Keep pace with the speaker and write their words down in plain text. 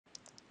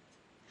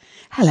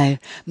Hello,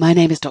 my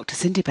name is Dr.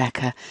 Cindy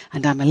Becker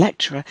and I'm a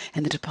lecturer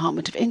in the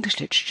Department of English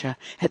Literature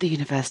at the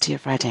University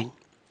of Reading.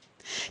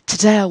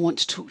 Today I want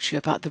to talk to you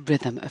about the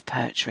rhythm of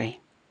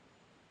poetry.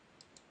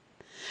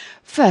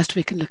 First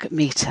we can look at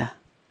metre.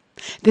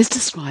 This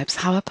describes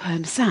how a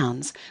poem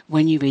sounds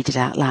when you read it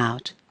out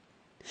loud.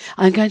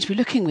 I'm going to be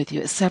looking with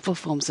you at several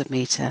forms of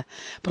metre,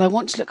 but I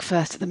want to look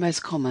first at the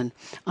most common,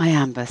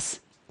 iambus.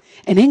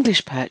 In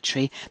English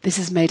poetry, this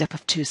is made up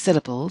of two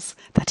syllables,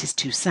 that is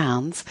two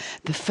sounds,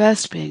 the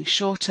first being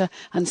shorter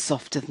and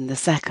softer than the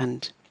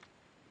second.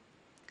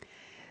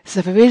 So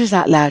if I read it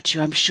out loud to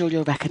you, I'm sure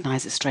you'll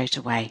recognise it straight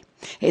away.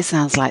 It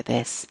sounds like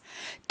this.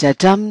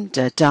 Da-dum,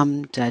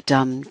 da-dum,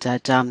 da-dum,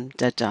 da-dum,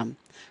 da-dum.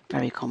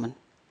 Very common.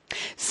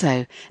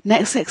 So,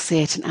 next let's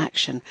see it in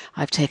action.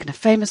 I've taken a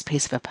famous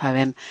piece of a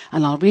poem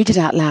and I'll read it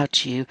out loud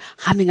to you,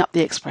 hamming up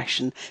the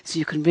expression so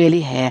you can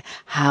really hear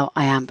how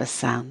iambus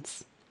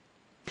sounds.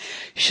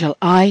 Shall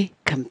I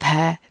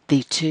compare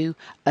thee to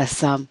a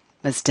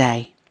summer's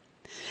day?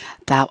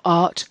 Thou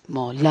art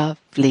more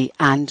lovely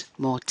and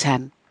more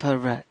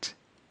temperate.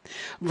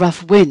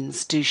 Rough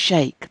winds do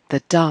shake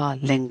the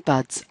darling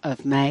buds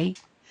of May,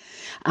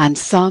 and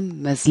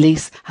summer's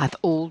lease hath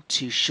all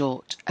too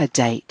short a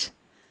date.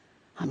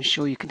 I'm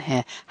sure you can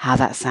hear how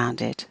that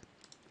sounded.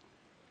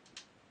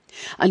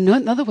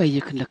 Another way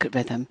you can look at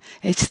rhythm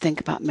is to think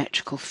about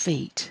metrical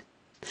feet.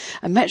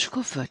 A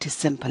metrical foot is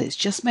simple, it's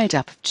just made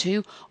up of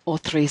 2 or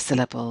 3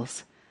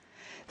 syllables.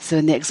 So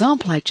in the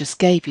example I just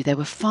gave you, there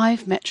were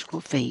 5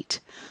 metrical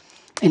feet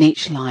in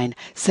each line.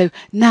 So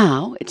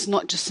now it's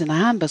not just an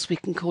iambus, we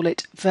can call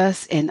it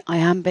verse in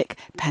iambic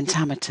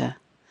pentameter.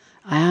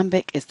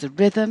 Iambic is the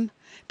rhythm,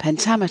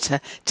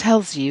 pentameter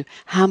tells you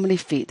how many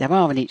feet there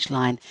are in each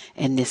line,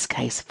 in this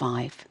case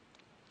 5.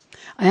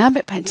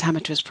 Iambic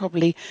pentameter is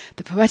probably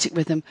the poetic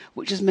rhythm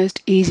which is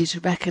most easy to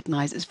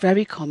recognise. It's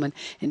very common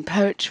in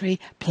poetry,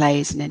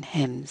 plays and in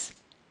hymns.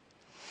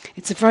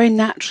 It's a very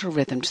natural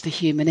rhythm to the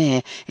human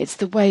ear. It's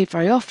the way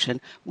very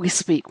often we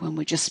speak when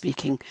we're just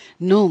speaking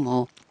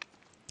normal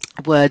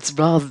words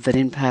rather than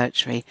in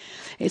poetry.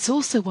 It's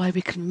also why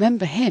we can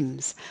remember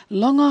hymns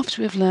long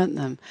after we've learnt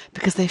them,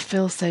 because they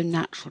feel so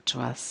natural to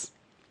us.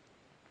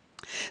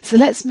 So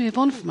let's move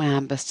on from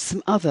iambus to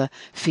some other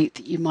feet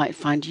that you might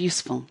find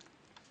useful.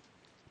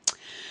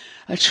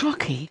 A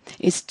trochee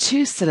is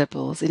 2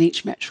 syllables in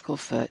each metrical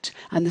foot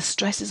and the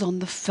stress is on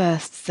the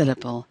first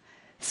syllable,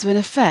 so in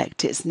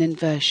effect it's an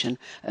inversion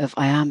of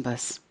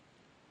iambus.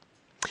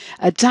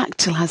 A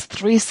dactyl has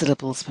 3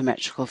 syllables per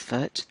metrical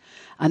foot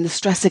and the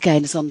stress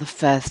again is on the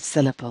first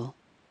syllable.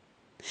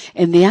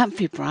 In the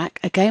amphibrach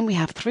again we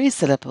have 3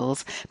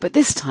 syllables, but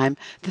this time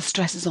the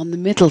stress is on the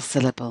middle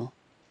syllable.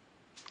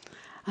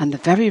 And the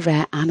very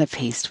rare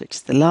anapaest, which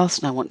is the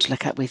last one I want to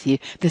look at with you,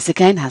 this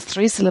again has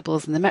 3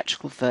 syllables in the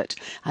metrical foot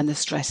and the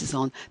stress is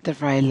on the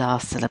very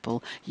last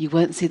syllable. You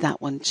won't see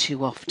that one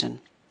too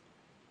often.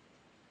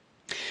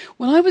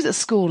 When I was at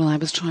school and I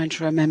was trying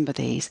to remember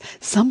these,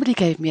 somebody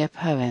gave me a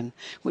poem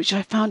which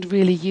I found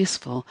really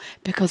useful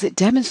because it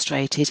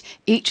demonstrated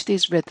each of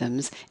these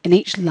rhythms in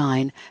each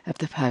line of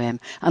the poem,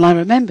 and I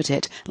remembered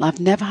it and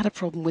I've never had a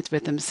problem with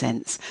rhythm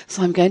since,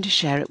 so I'm going to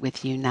share it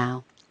with you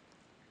now.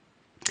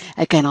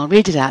 Again, I'll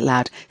read it out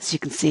loud so you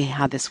can see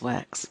how this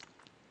works.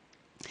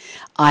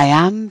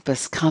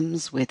 Iambus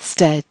comes with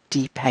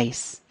steady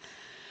pace.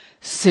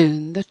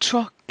 Soon the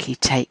trochee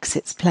takes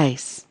its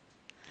place.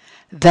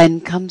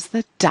 Then comes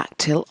the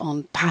dactyl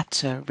on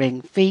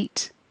pattering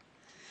feet.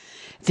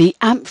 The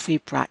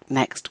amphibrach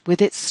next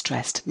with its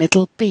stressed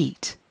middle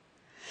beat.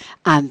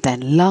 And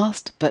then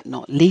last but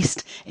not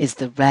least is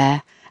the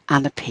rare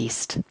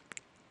anapaest.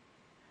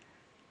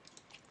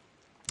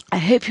 I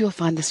hope you will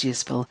find this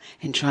useful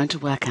in trying to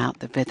work out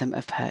the rhythm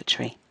of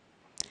poetry.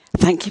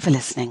 Thank you for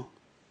listening.